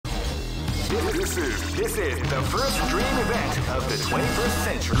This is the first dream event of the 21st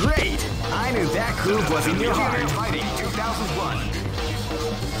century. Great! I knew that groove was in your heart. Fighting 2001.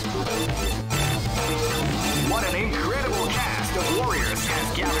 What an incredible cast of warriors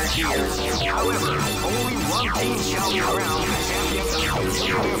has gathered here. However, only one team shall be crowned champions of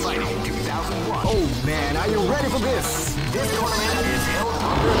Fightcade Fighting 2001. Oh man, are you ready for this? This tournament is held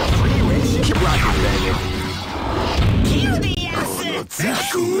under the free ratio. Keep rocking, baby. Cue the assets!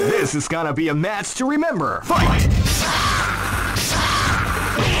 This is gonna be a match to remember. Fight!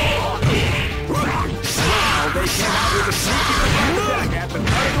 Now they came out with a sneaky attack at the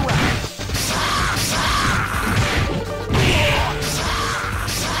start of the round.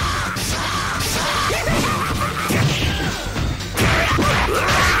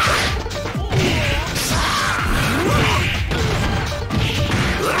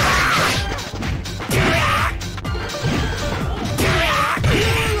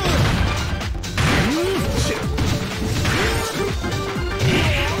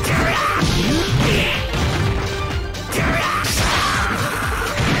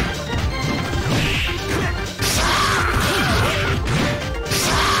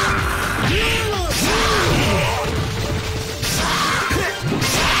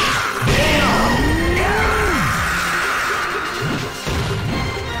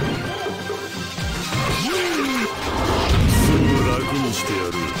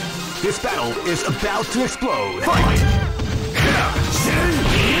 This battle is about to explode. Fight!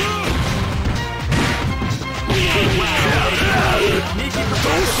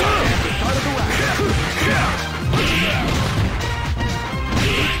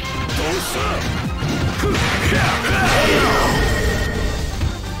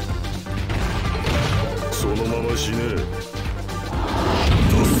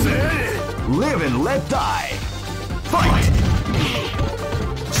 Live and let die. Fight!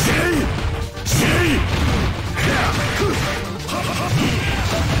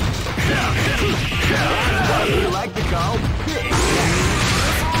 What do you like to call big?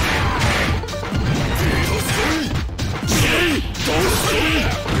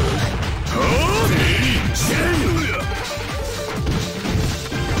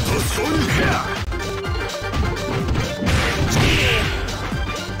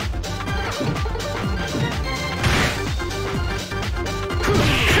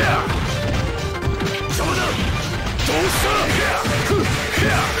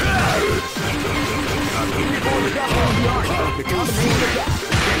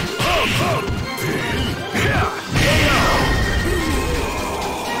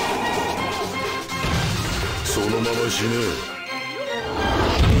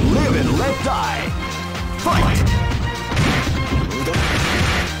 Live and let die. Fight!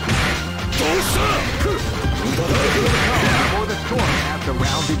 Before the storm have the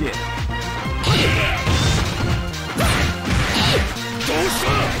round begin.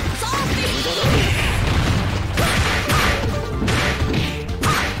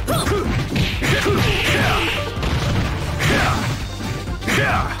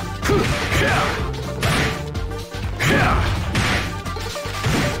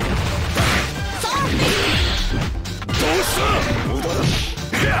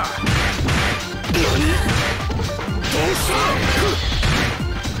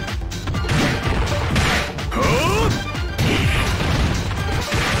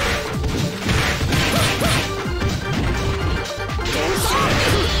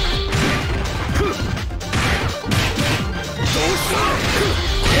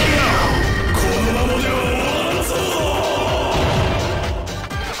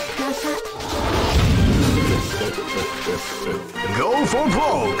 Go for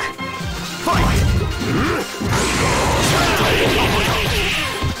broke! Fight!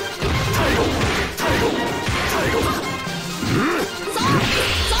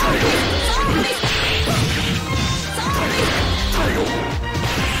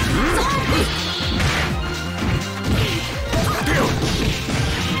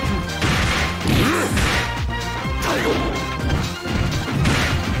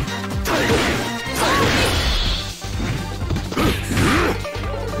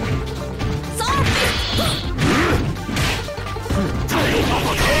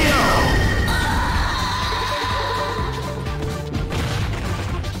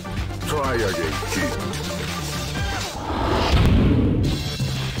 Try again, kid.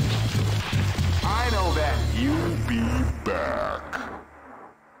 I know that you'll be back.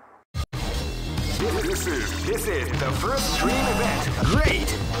 This is the first dream event. Great!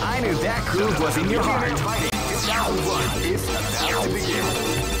 I knew that groove was in your heart. Fighting 2001 is about to begin.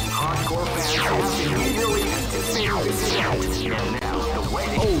 Hardcore fans have been eagerly anticipating this event. And now the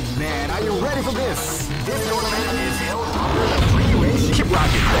waiting. Oh man, are you ready for this? This tournament is held under the free ratio. Keep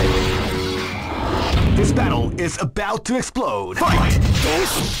rocking, baby. This battle is about to explode. Fight!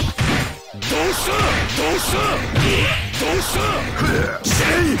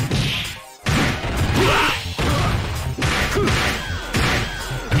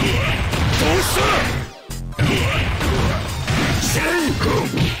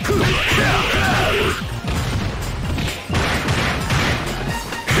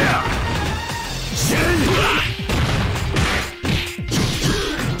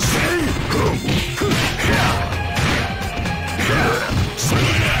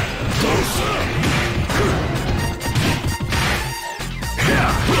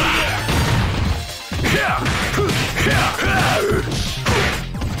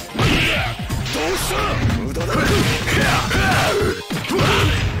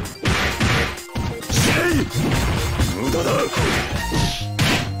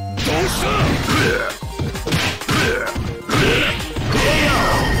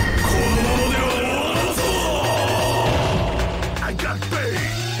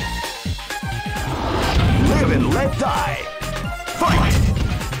 Live and let die. Fight!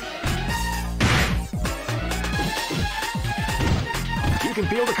 You can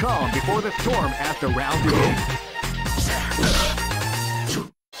feel the calm before the storm after round 2.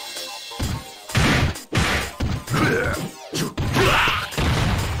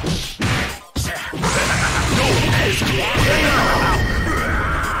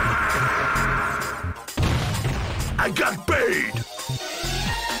 I got paid!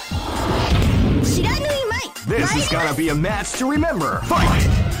 This is gonna be a match to remember! Fight!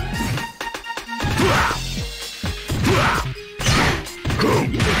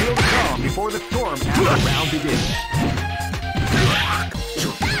 You can feel the calm before the storm after the round begins.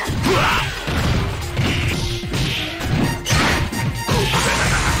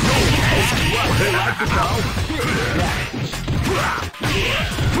 Like the sound, big damage.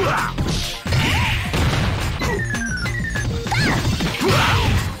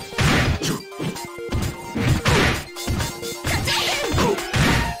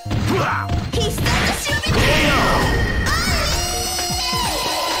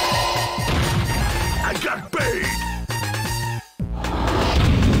 I got paid.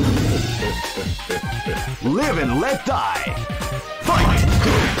 Live and let die. Fight!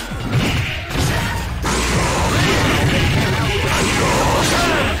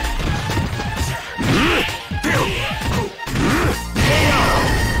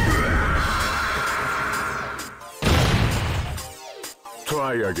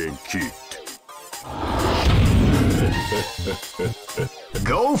 Try again, kid.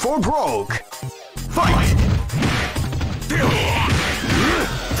 Go for broke. Fight!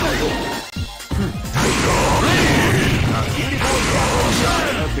 A beautiful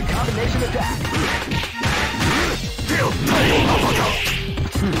shot of the combination attack.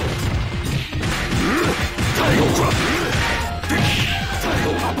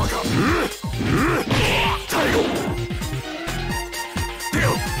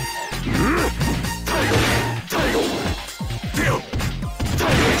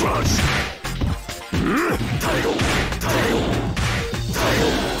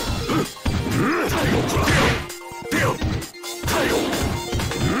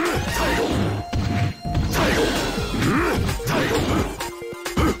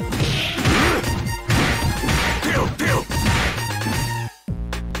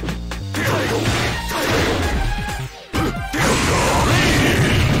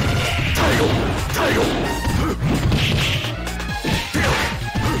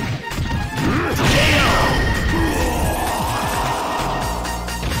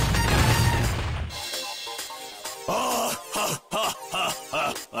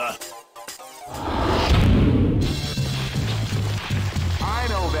 I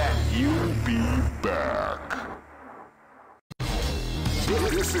know that you'll be back.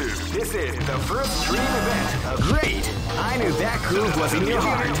 This is the first dream event. Great! I knew that groove was in your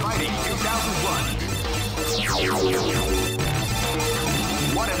heart. Fighting 2001.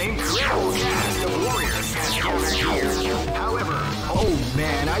 What an incredible cast of warriors has gathered here. However, oh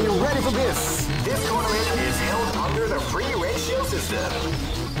man, are you ready for this? This tournament is held under the free ratio system.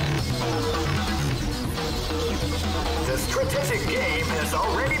 The strategic game has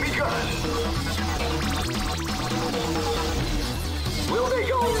already begun. Will they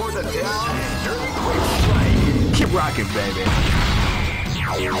go for the down and dirty quick strike? Keep rocking, baby.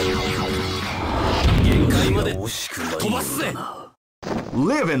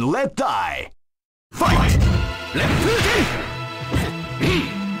 Live and let die. Fight!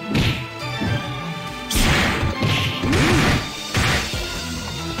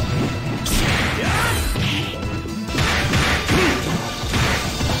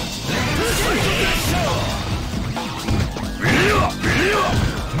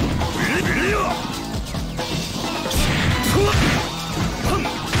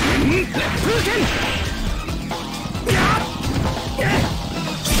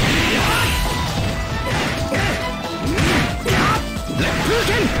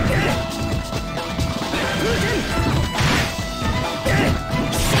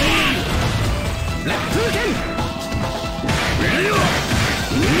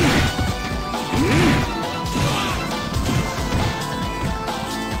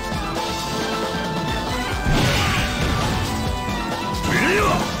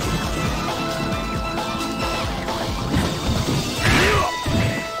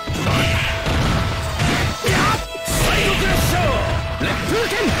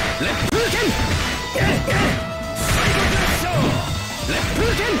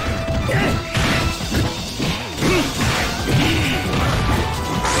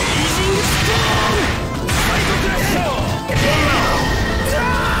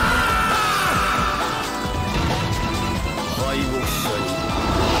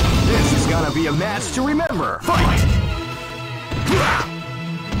 This is gonna be a match to remember. Fight!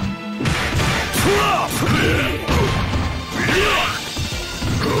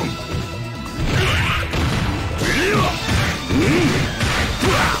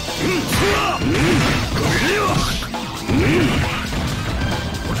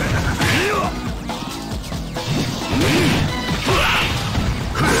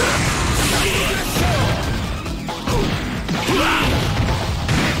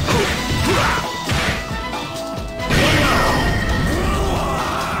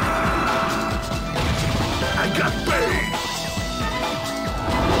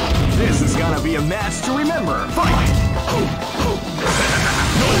 This is gonna be a match to remember. Fight!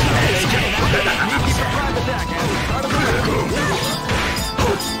 Sneaky surprise attack at the start of the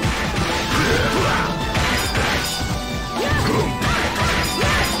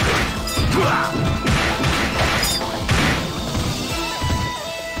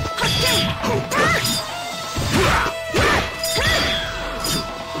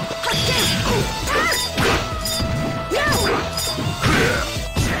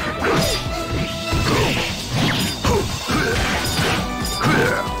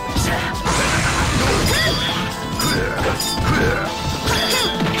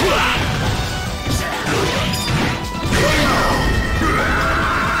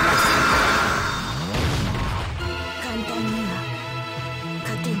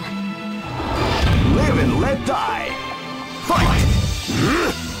Live and let die. Fight!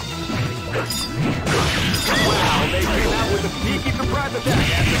 Wow, they came out with a sneaky surprise attack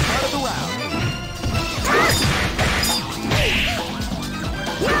at the start of the round.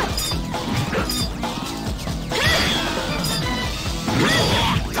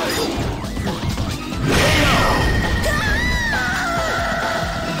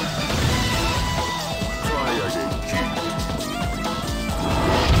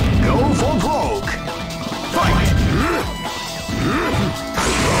 Go for broke. Fight!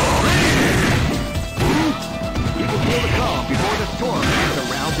 You can feel the calm before the storm as the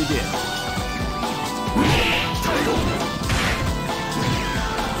round begins.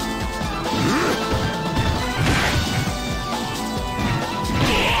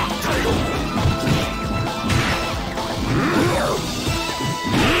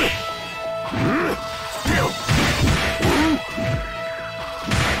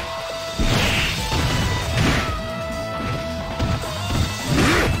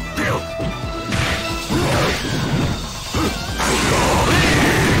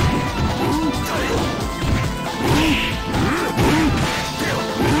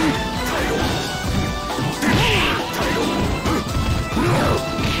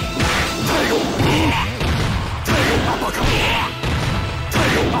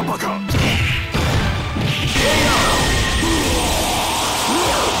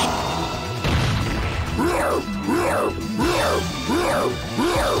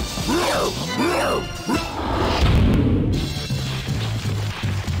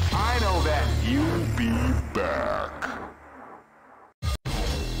 I know that you'll be back.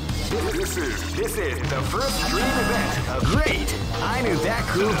 This is the first dream event of Great. I knew that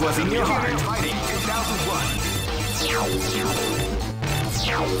groove was in your heart. Fighting 2001.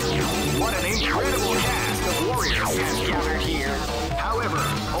 What an incredible cast of warriors has gathered here. However,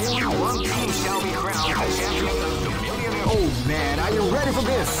 only one team shall be crowned the champion of the Millionaire. Oh man, are you ready for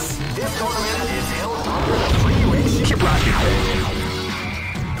this? This tournament is held under the free ratio. Keep rocking.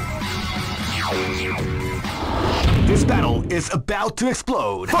 This battle is about to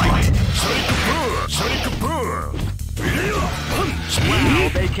explode. Fight! Wow,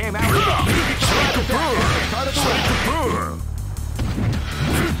 they came out with a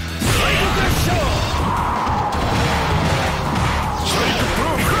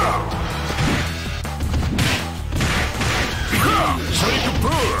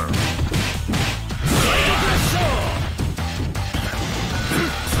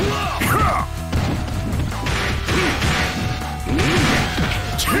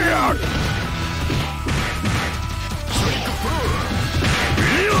You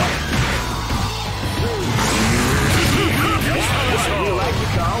like to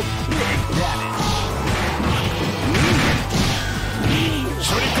call big damage.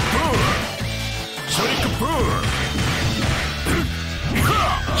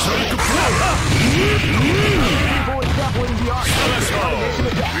 Boy, doubling the arc. Combination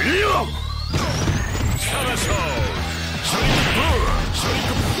attack.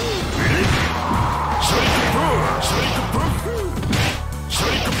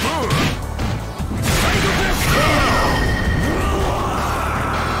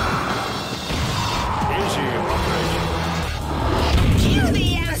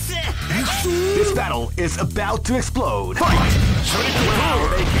 This battle is about to explode. Fight! Wow,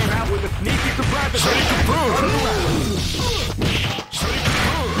 they came out with a sneaky surprise attack.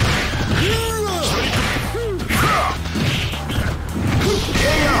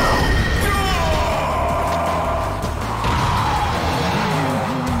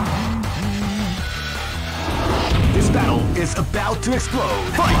 This battle is about to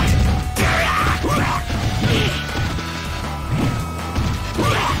explode. Fight!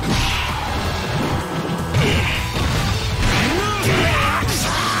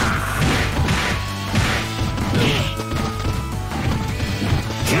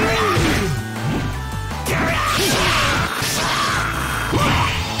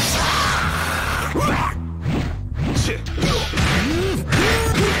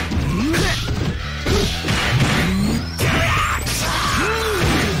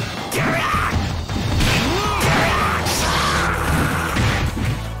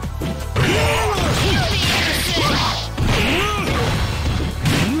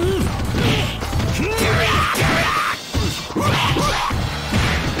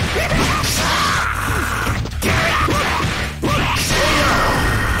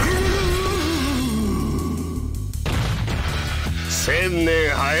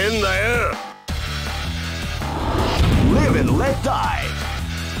 Live and let die.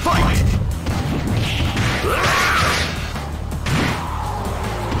 Fight!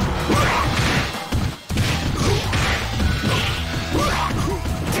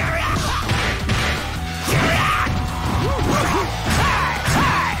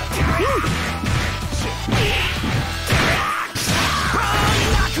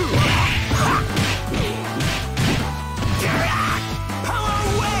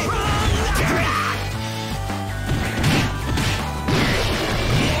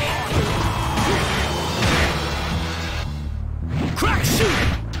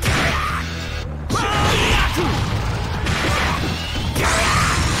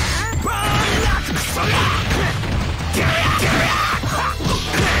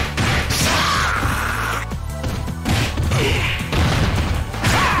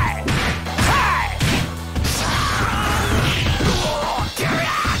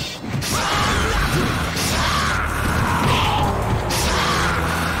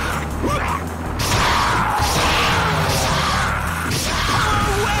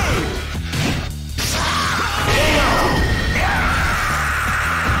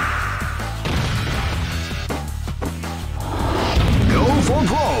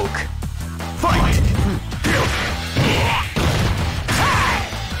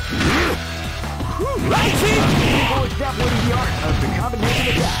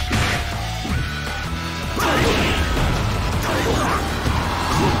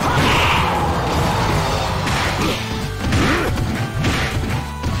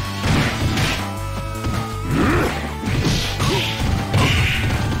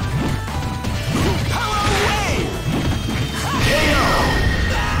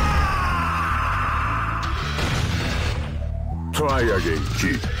 Try again,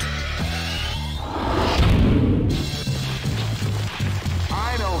 kid.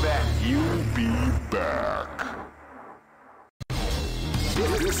 I know that. You'll be back.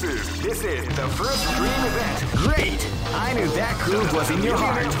 This is the first dream event. Great! I knew that groove was in your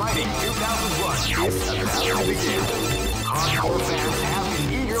heart. Fighting 2001 is about to begin. Hardcore fans have been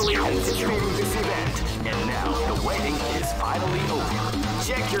eagerly anticipating this event, and now the waiting is finally over.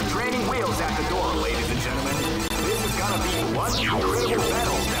 Check your training wheels at the door, ladies and gentlemen. This is gonna be one incredible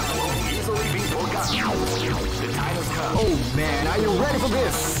battle that won't easily be forgotten. The time has come. Oh man, are you ready for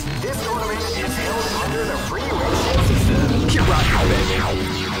this? This tournament is held under the free ratio system. Get right, baby.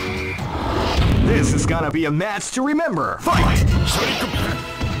 This is gonna be a match to remember. Fight! You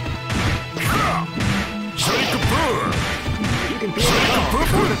can feel the calm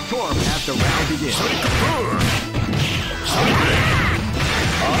before the storm as the round begins.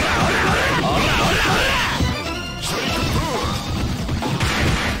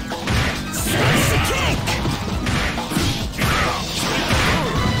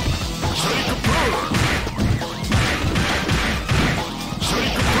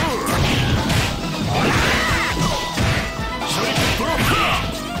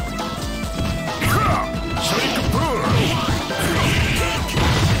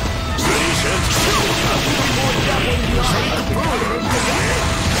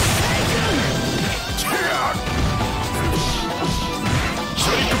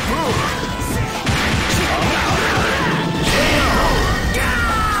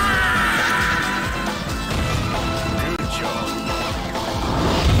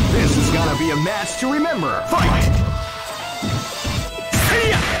 match to remember. Fight! See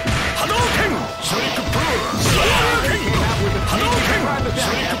ya! Hadouken! Shuriken Power! Hadouken! Came out with a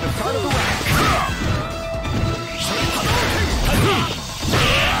Hadouken! At the start of the round. Hadouken!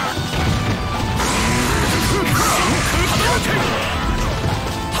 Hadouken!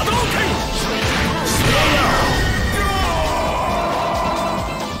 Hadouken!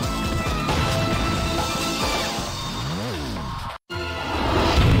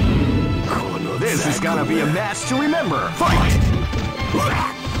 This is gonna be a match to remember. Fight!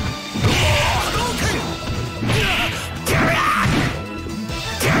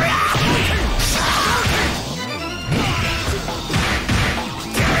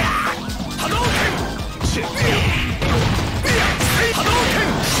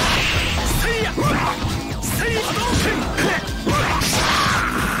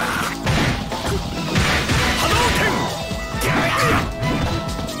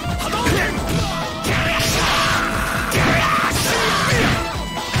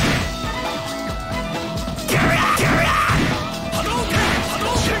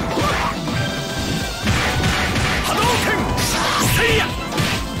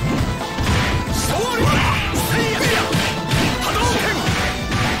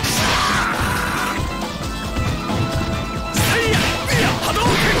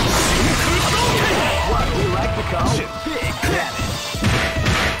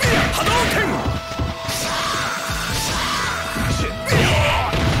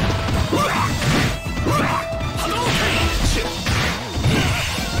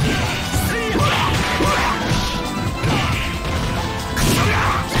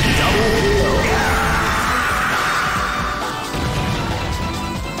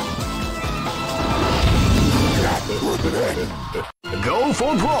 Go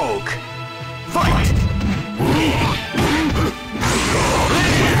for broke! Fight!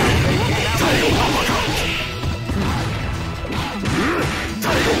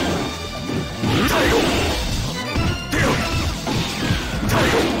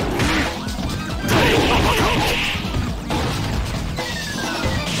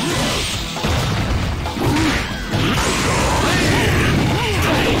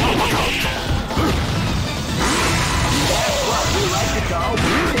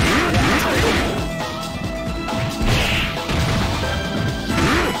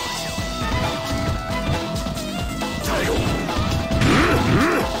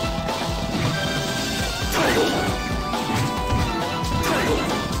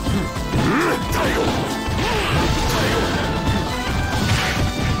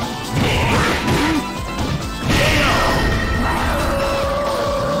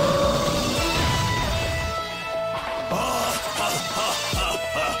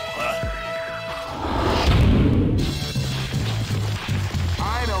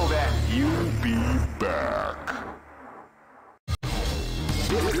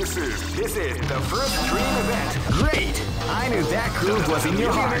 This is the first dream event. Great! I knew that groove was in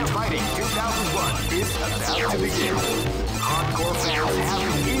your heart. Fighting 2001 is about to begin. Hardcore fans have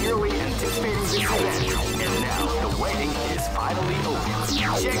been eagerly anticipating this event, and now the waiting is finally over.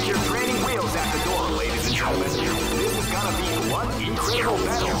 Check your training wheels at the door, ladies and gentlemen. This is gonna be one incredible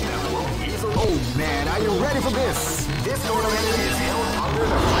battle that will easily... Oh man, are you ready for this? This tournament is held under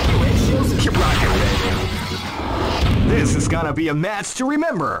the regulations. Keep rocking, baby. This is gonna be a match to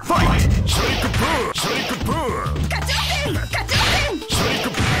remember. Fight! Shake-a-purr! Shake-a-purr! Ka-choo-pin! Ka-choo-pin!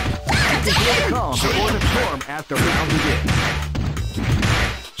 Shake-a-purr! Feel calm before the storm as the round begins.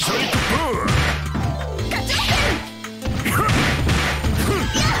 Shake-a-purr! Ka-choo-pin!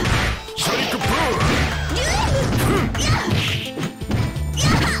 Shake-a-purr!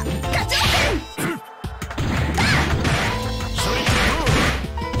 Ka-choo-pin!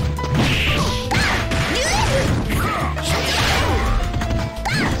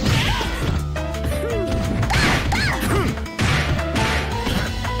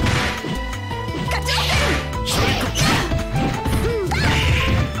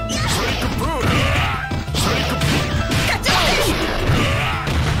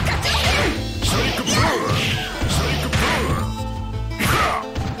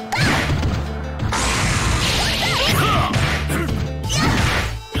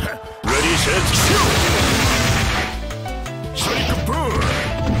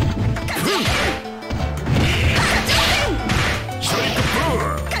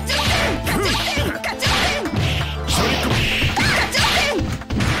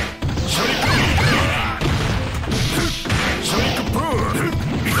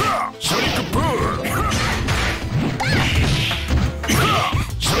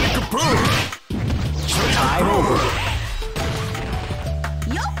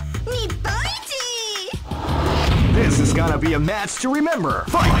 be a match to remember.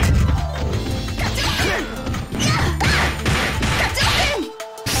 Fight! You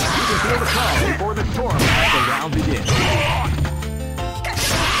can feel the calm before the storm as the round begins.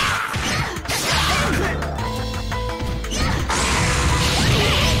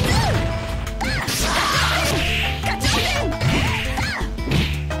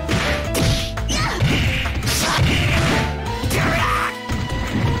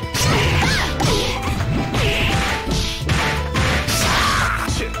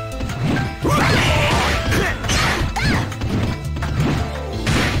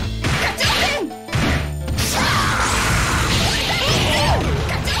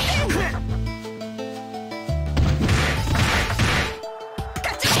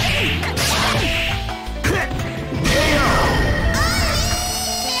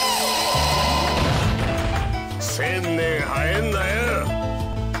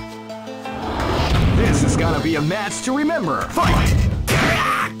 This is gonna be a match to remember. Fight!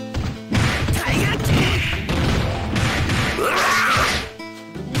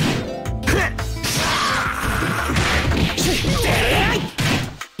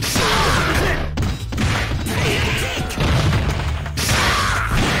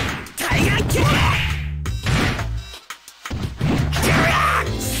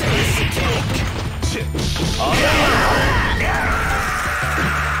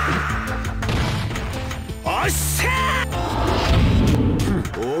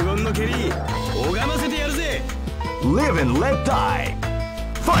 Live and let die.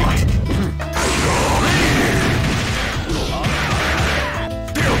 Fight!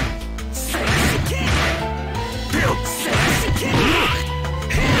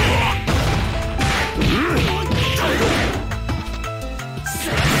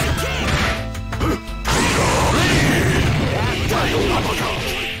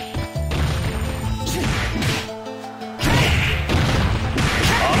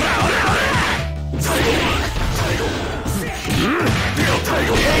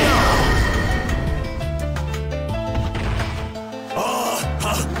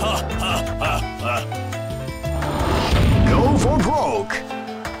 Go for broke.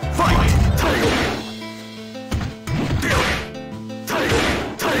 Fight!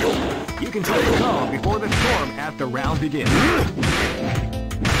 You can take the calm before the storm as the round begins.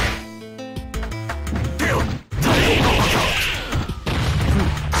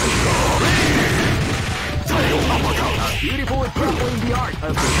 Beautiful at grappling the art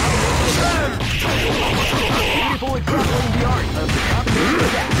of the combination attack. Beautiful at grappling the art of the combination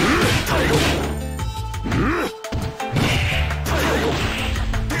attack.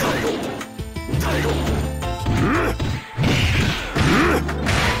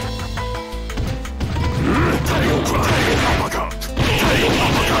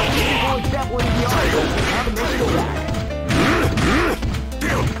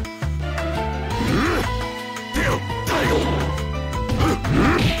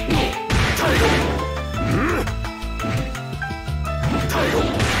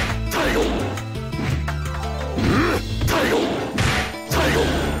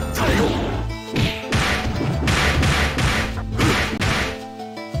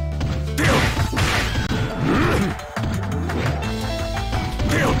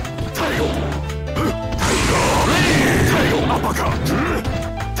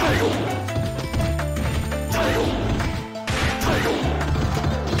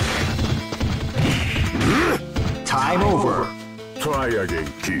 Time over. Try again,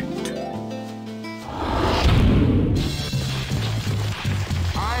 kid.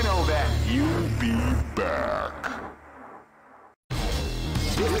 I know that. You'll be back.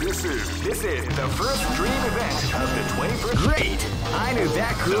 This is the first dream event of the 21st. Great! I knew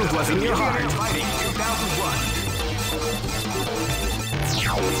that groove was in your heart. Fighting 2001.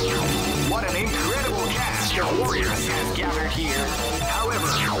 What an incredible cast of warriors has gathered here. However,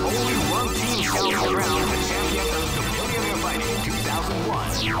 only one team shall be crowned the champion of the Millionaire Fighting 2001.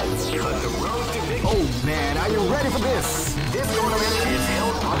 But the road to victory. Oh man, are you ready for this? This tournament is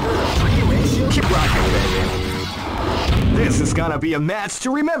held under the free ratio. Keep rocking, baby. This is gonna be a match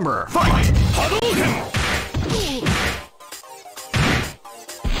to remember. Fight! Hadouken!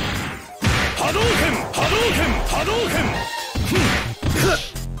 Hadouken! Hadouken! Hadouken!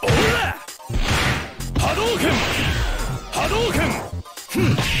 Ora! Hadouken! Hadouken!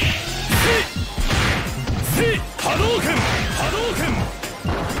 Hadouken! Hadouken!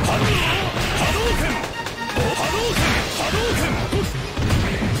 Hadouken! Hadouken! Hadouken!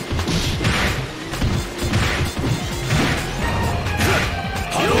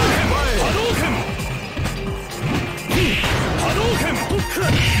 Hadouken! Hadouken!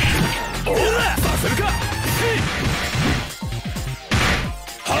 Ora! させるか！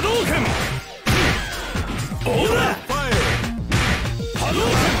波動拳オーラ波動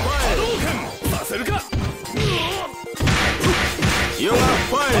拳させるかヨガ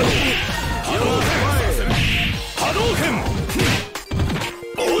ファイ波動拳させる波動拳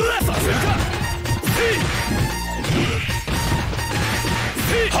オーラさせるか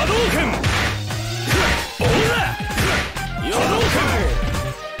波動拳オーラ波動拳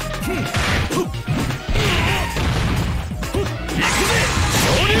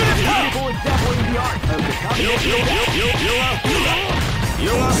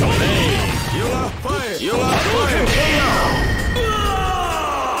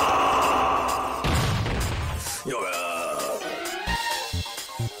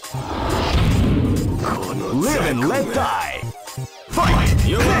Live and let die. Fight.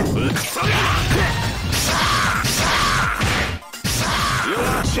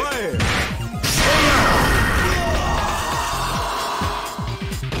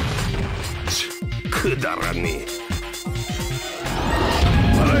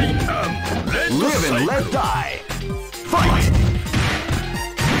 Live and let die. Fight.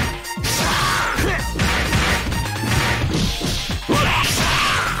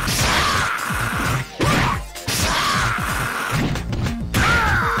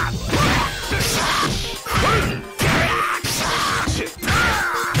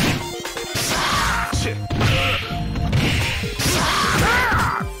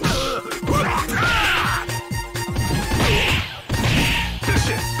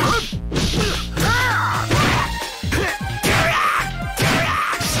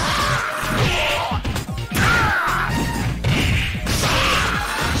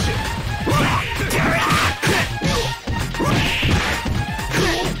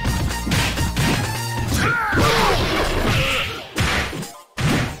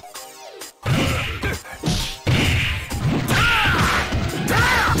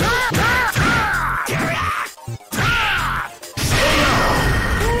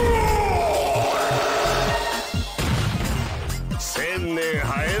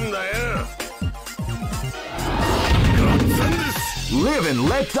 Live and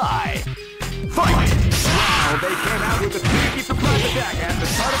let die. Fight! Wow, they came out with a sneaky surprise attack at the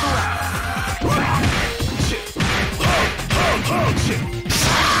start of the round. Shit.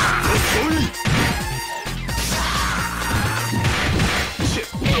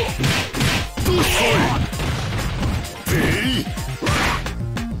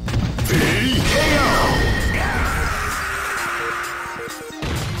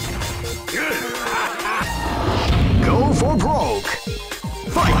 Go for broke.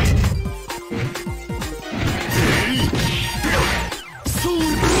 Fight!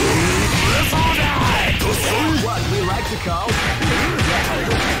 What we like to call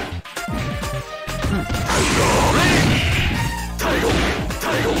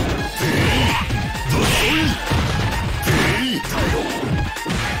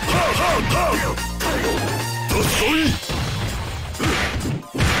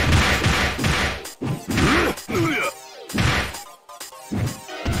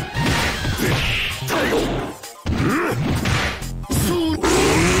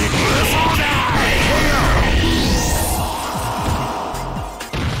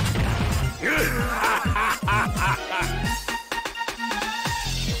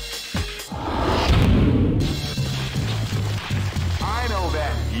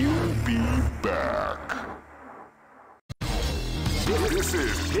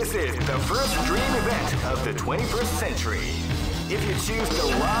This is the first dream event of the 21st century. If you choose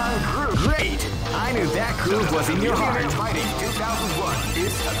the wrong group, great! I knew that group was in your heart. Fighting 2001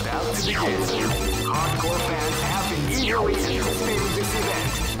 is about to begin. Hardcore fans have been eagerly anticipating this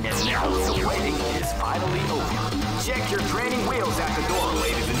event, and now the waiting is finally over. Check your training wheels at the door,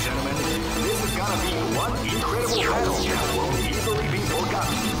 ladies and gentlemen. This is gonna be one incredible battle that won't easily be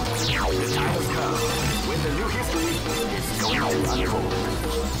forgotten. The time has come when the new history is going to unfold.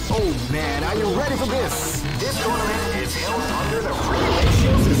 Oh man, are you ready for this? This tournament is held under the free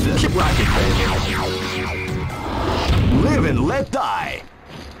ratio system. Keep rocking, baby. Live and let die.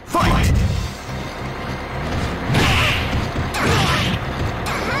 Fight!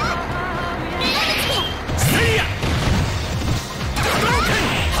 See ya! Hadouken!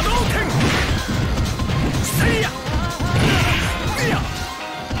 Hadouken! See ya!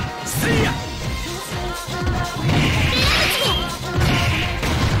 See ya!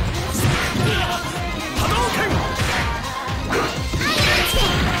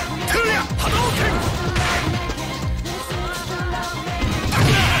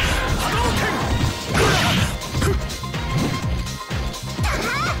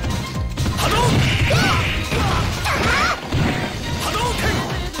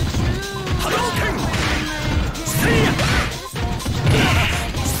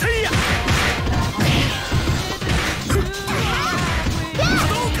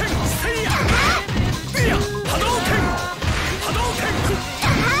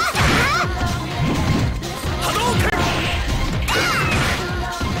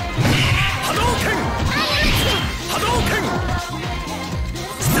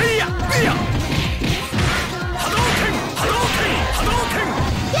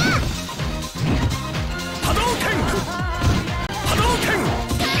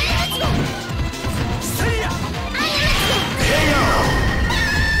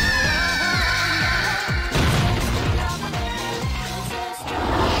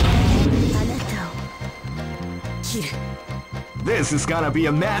 This is gonna be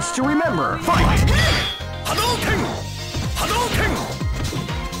a match to remember. Fight! Hadouken! Hadouken!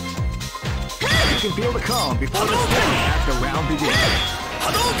 You can feel the calm before the storm as the round begins.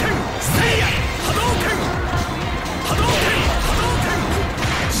 Hadouken! Seiya! Hadouken! Hadouken! Hadouken!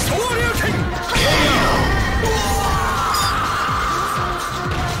 Shoryuken!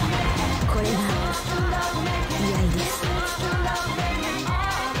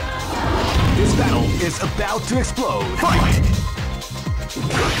 This battle is about to explode. Fight!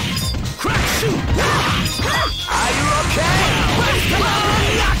 Crack shoot! Are you okay?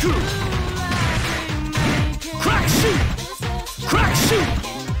 Crack shoot! Crack shoot!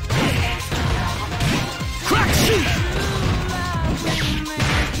 Crack shoot! Crack shoot!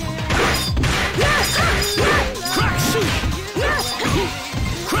 Crack shoot!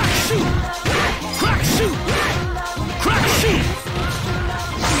 Crack shoot! Crack shoot!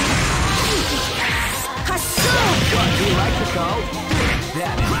 But do you like the call?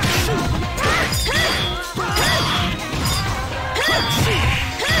 That Crack shoot! Crack shoot!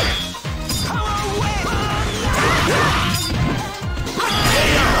 Power wave!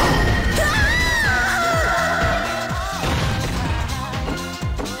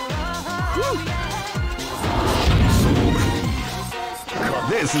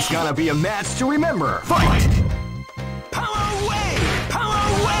 This is gonna be a match to remember. Fight! Power wave! Power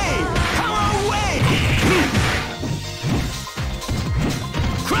wave! Power wave!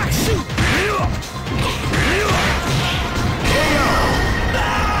 Crack shoot!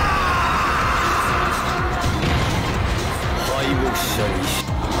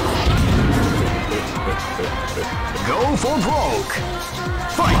 Go for broke.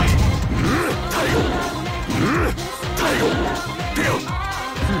 Fight!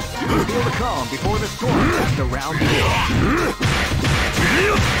 You can feel the calm before the storm as the round begins.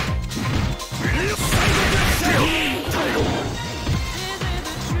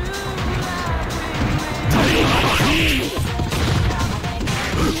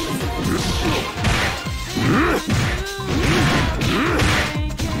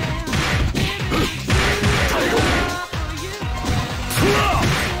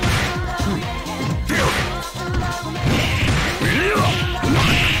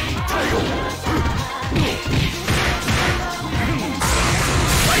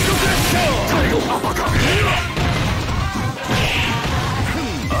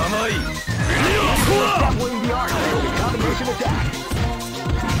 Doubling the art of the combination attack.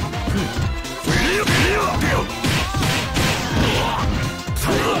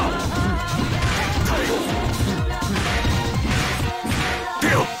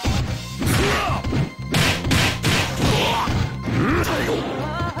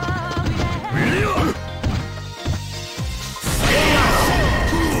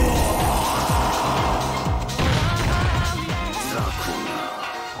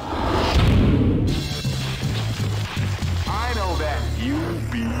 I know that. You'll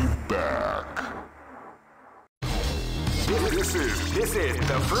be back. This is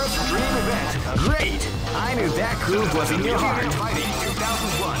the first dream event. Great! I knew that groove was in your heart. Fighting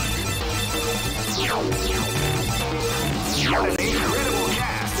 2001. What an incredible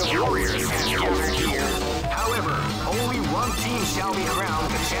cast of warriors has gathered here. However, only one team shall be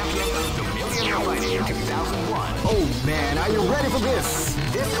crowned the champion of the Millionaire Fighting 2001. Oh man, are you ready for this?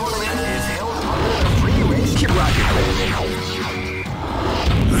 This tournament is held under the free range. Keep rocking.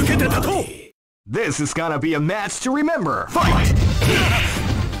 This is gonna be a match to remember. Fight!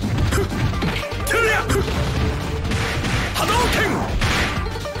 Hadouken!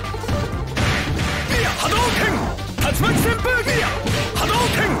 Hadouken! Tatsumaki senpai!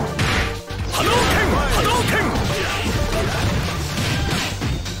 Hadouken! Hadouken! Hadouken!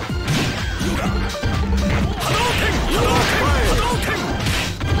 Hadouken! Hadouken! Hadouken!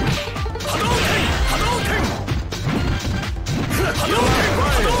 Hadouken! Hadouken! Hadouken!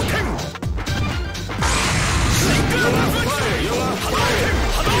 Hadouken!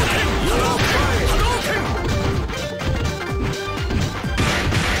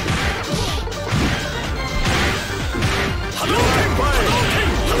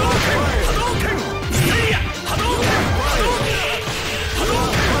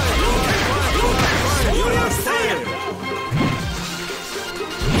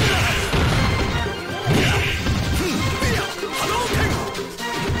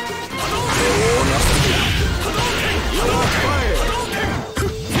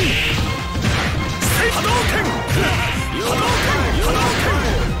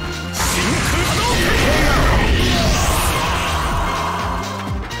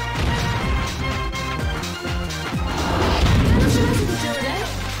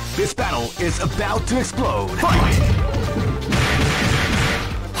 This battle is about to explode. Fight!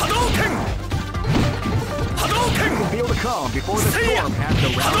 Hadouken! Hadouken! You can feel the calm before the storm has the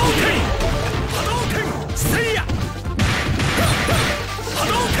round. Hadouken! Seiya!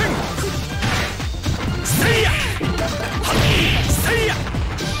 Hadouken! Seiya! Seiya!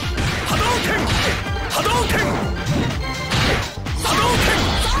 Hadouken! Hadouken! Hadouken!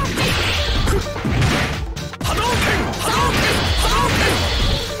 Hadouken! Hadouken! Hadouken!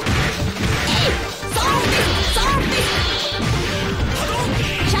 Zombie!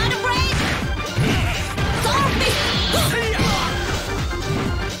 Shadow Blade! Zombie! Seiya!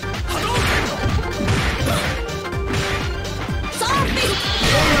 Hadouken! Zombie!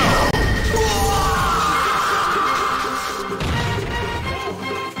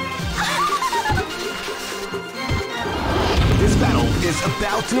 This battle is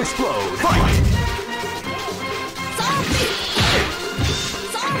about to explode. Fight! Zombie!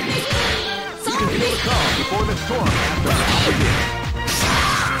 Zombie! You can feel the calm before the storm has the round begins.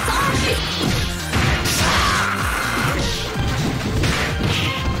 Zombie! Zombie!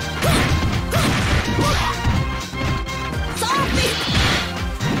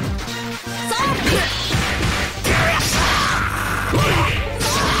 Zombie!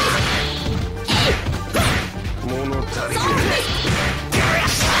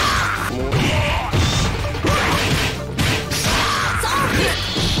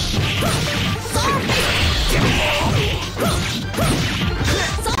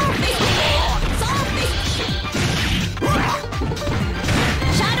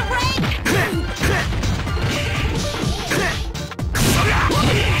 Shadow Blade!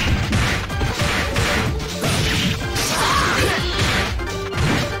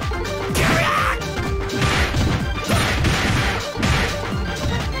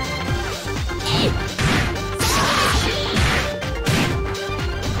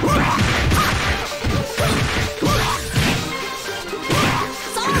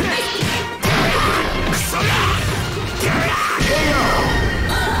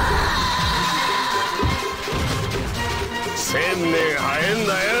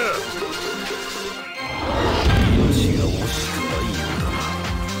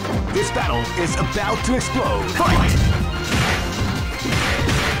 This battle is about to explode. Fight!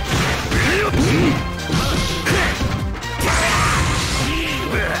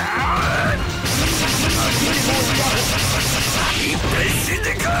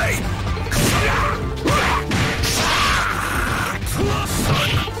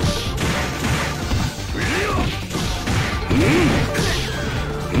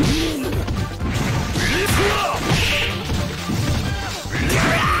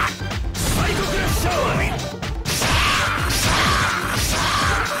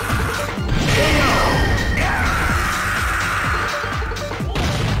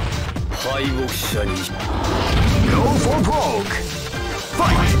 Go for broke!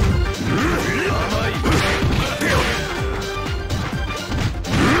 Fight!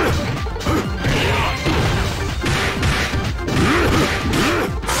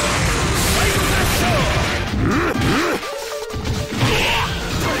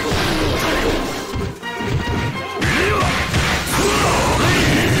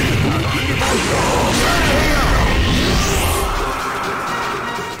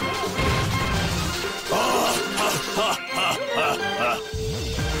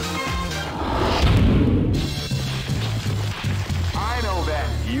 I know that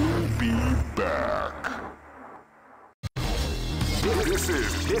you'll be back.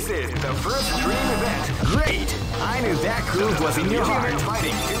 This is the first dream event. Great! I knew that groove was in your heart.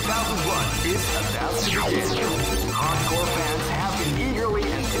 Fighting 2001 is about to begin. Hardcore fans have been eagerly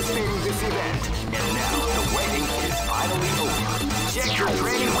anticipating this event, and now the waiting is finally over. Check your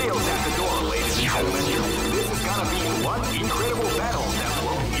training wheels at the door, ladies and gentlemen. This is gonna be one incredible battle that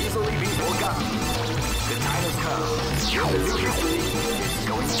won't easily be forgotten. The time has come. The new history is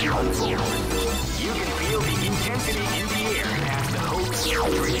going to unfold. You can feel the intensity in the air as the hopes,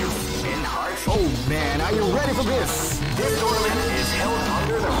 dreams, and hearts. Oh man, are you ready for this? This tournament is held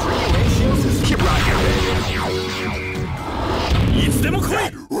under the free ratio system. Keep rocking, baby.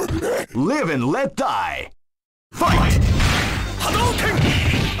 Live and let die. Fight! Hadouken!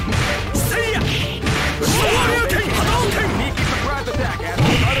 Seiya! Hadouken! Hadouken! Sneaky surprise attack at the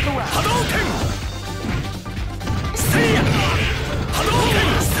start of the round. Hadouken! Seiya! Hadouken!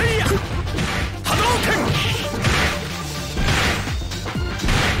 Seiya! Hadouken!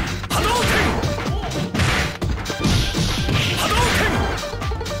 Hadouken! Hadouken!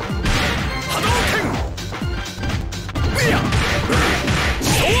 Hadouken! Bia!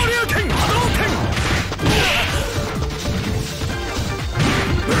 Shoryuken! Hadouken!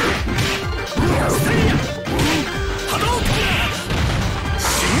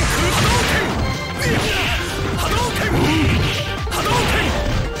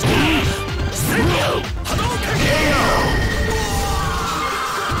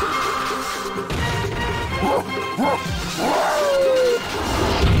 Live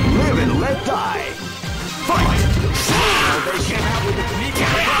and let die. Fight! They came out with a sneaky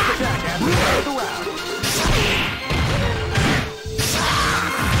cross attack at the start of the round.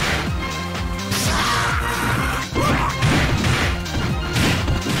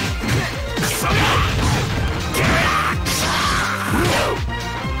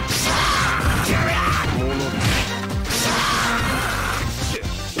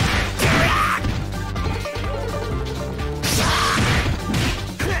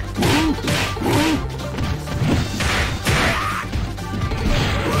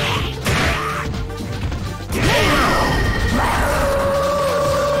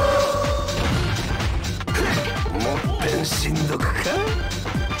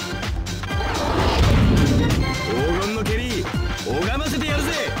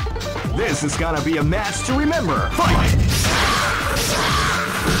 This is gonna be a match to remember. Fight!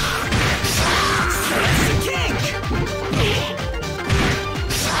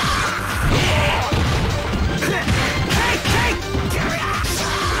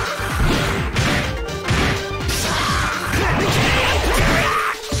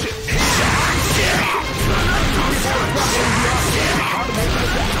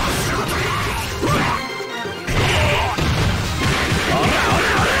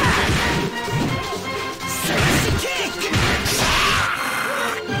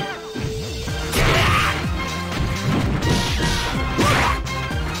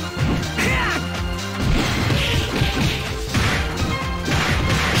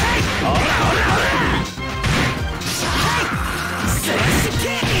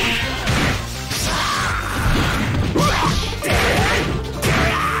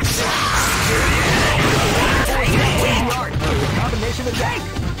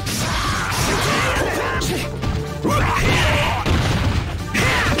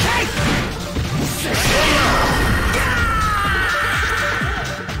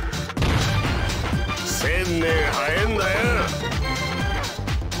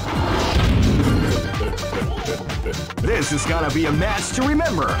 This is gonna be a match to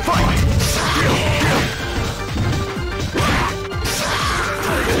remember. Fight!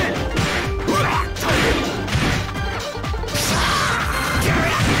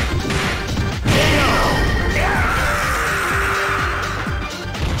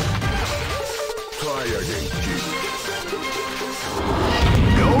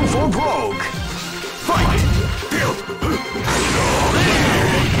 Go for broke. Fight!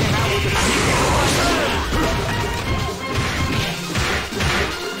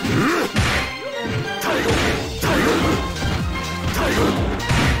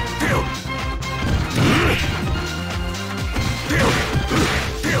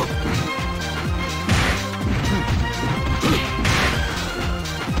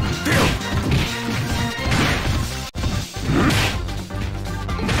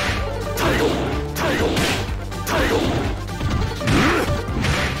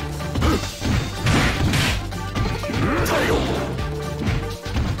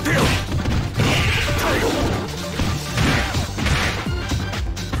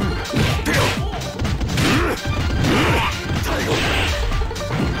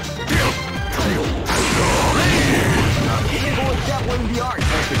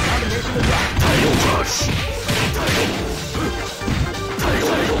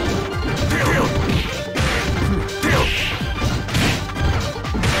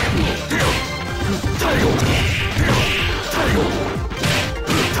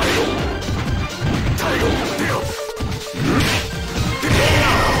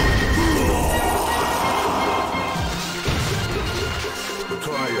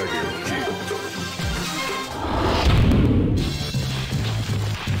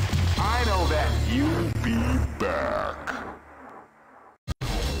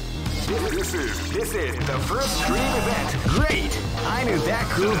 This is the first dream event. Great! I knew that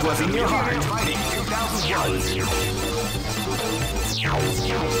groove was in your heart. Fighting 2001.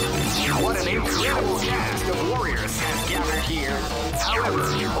 What an incredible cast of warriors has gathered here. However,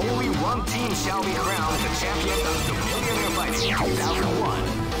 only one team shall be crowned the champion of the Millionaire Fighting 2001.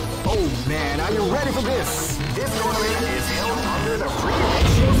 Oh man, are you ready for this? This tournament is held under the free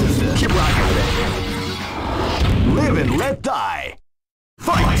ratio system. Keep rocking with it. Live and let die.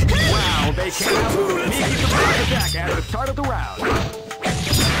 Fight! Wow, they came out with a sneaky surprise attack at the start of the round.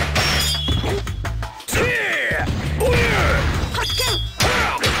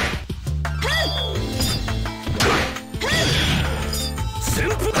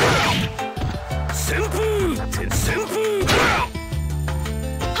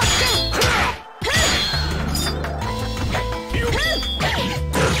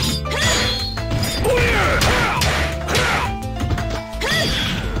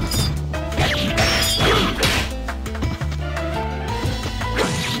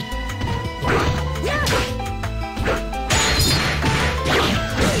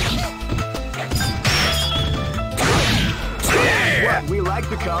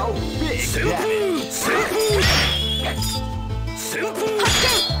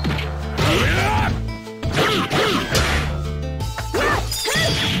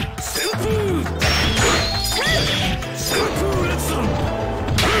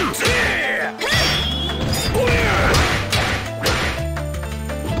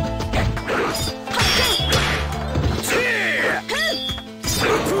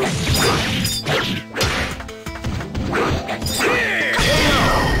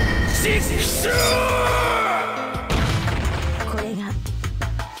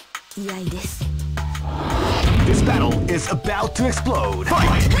 This battle is about to explode.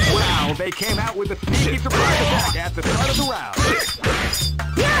 Fight! Wow, they came out with a sneaky surprise attack at the start of the round.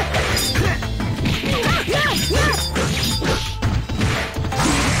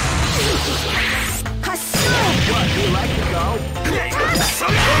 What, do you like to go?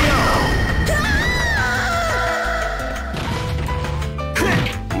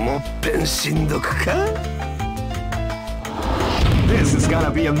 This is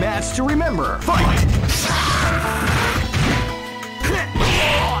gonna be a match to remember. Fight!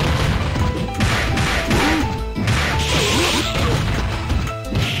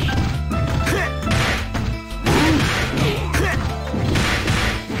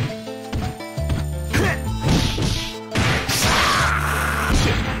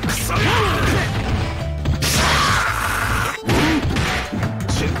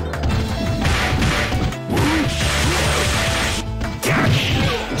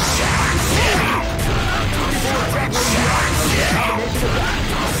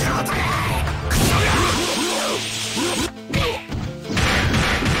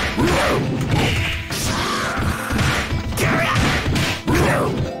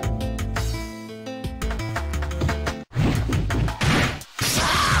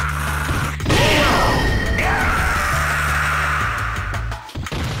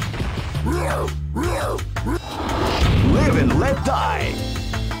 Live and let die.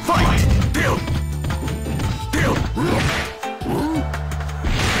 Fight!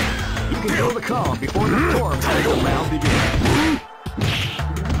 You can feel the calm before the storm as the round begins.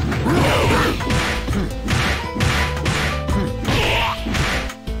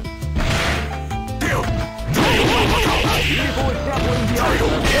 Beautiful example the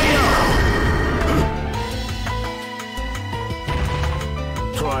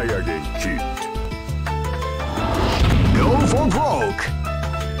Try again, kid. Go for broke.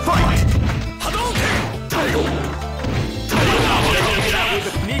 Fight! With a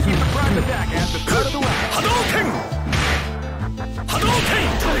sneaky surprise attack at the start of the round.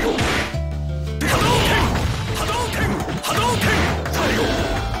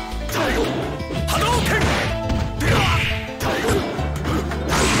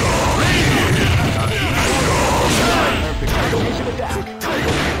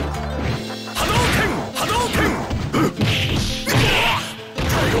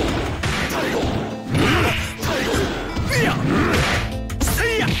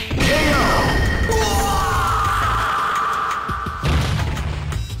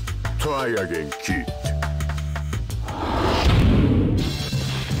 Try again, kid.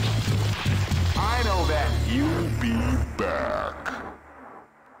 I know that. You'll be back.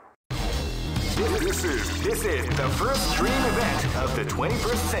 This is the first dream event of the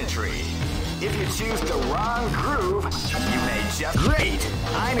 21st century. If you choose the wrong groove, you may just... Great!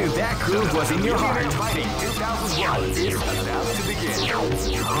 I knew that groove was in your heart. Fighting 2001 is about to begin.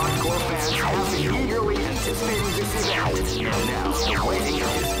 Hardcore fans have been eagerly anticipating this event. And now, the waiting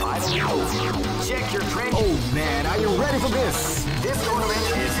is finally over. Check your training. Oh man, are you ready for this? This tournament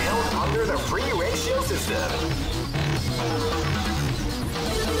is held under the free ratio system.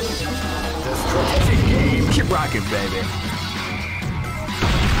 The strategic game. Keep rocking, baby.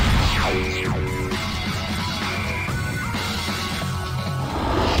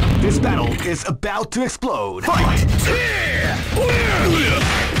 This battle is about to explode. Fight!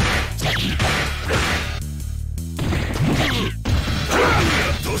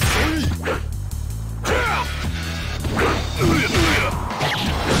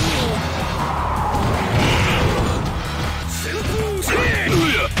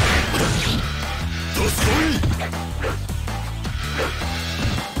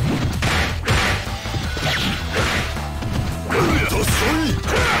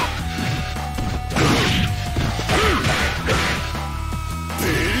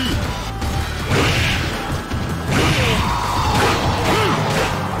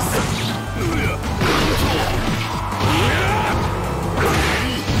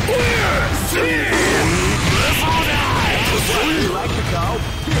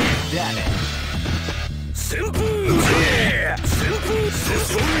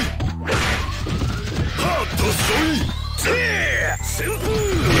 旋風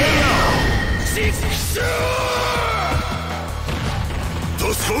実証確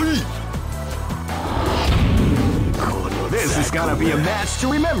かに This is gonna be a match to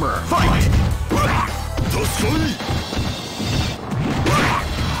remember. Fight! 確かに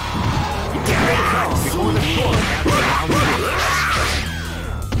Before the score after round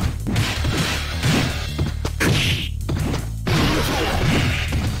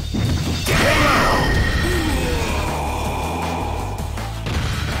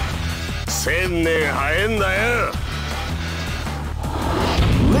 1000年早えんだよ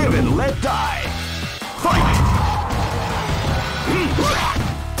Live and let die. Fight!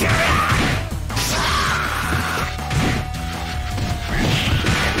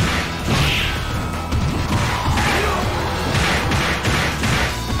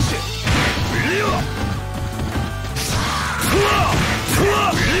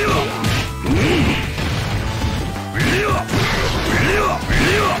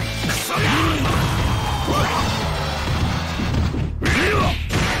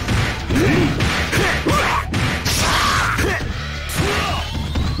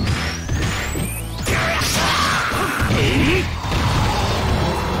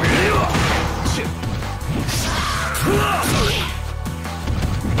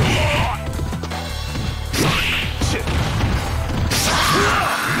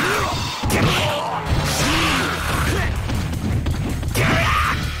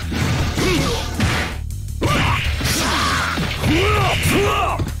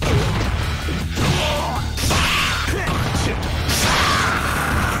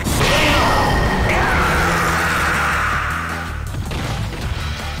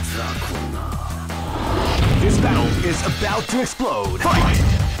 This battle is about to explode. Fight!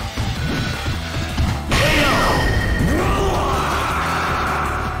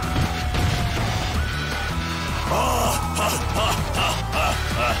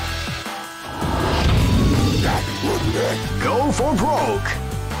 Go for broke.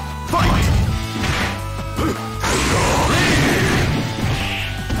 Fight!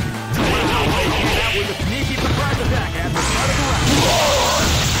 That was a sneaky surprise attack at the start of the round.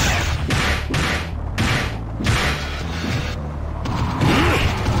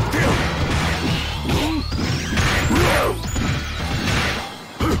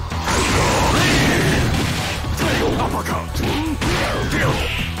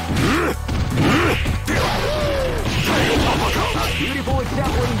 A beautiful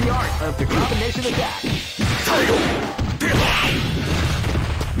example in the art of the combination attack.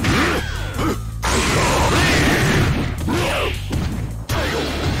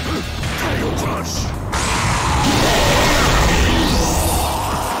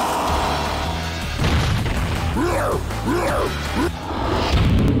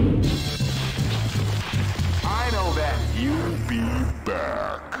 I know that. You'll be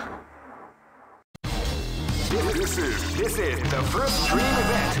back. This is the first dream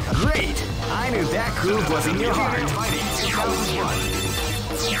event. Great! I knew that groove was in your heart. Fighting 2001.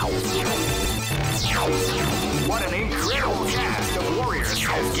 What an incredible cast of warriors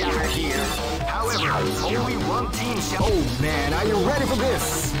has gathered here. However, only one team shall... Oh man, are you ready for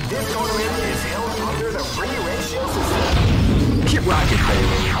this? This tournament is held under the free ratio system. Keep rocking.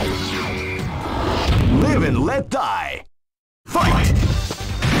 Live and let die. Fight!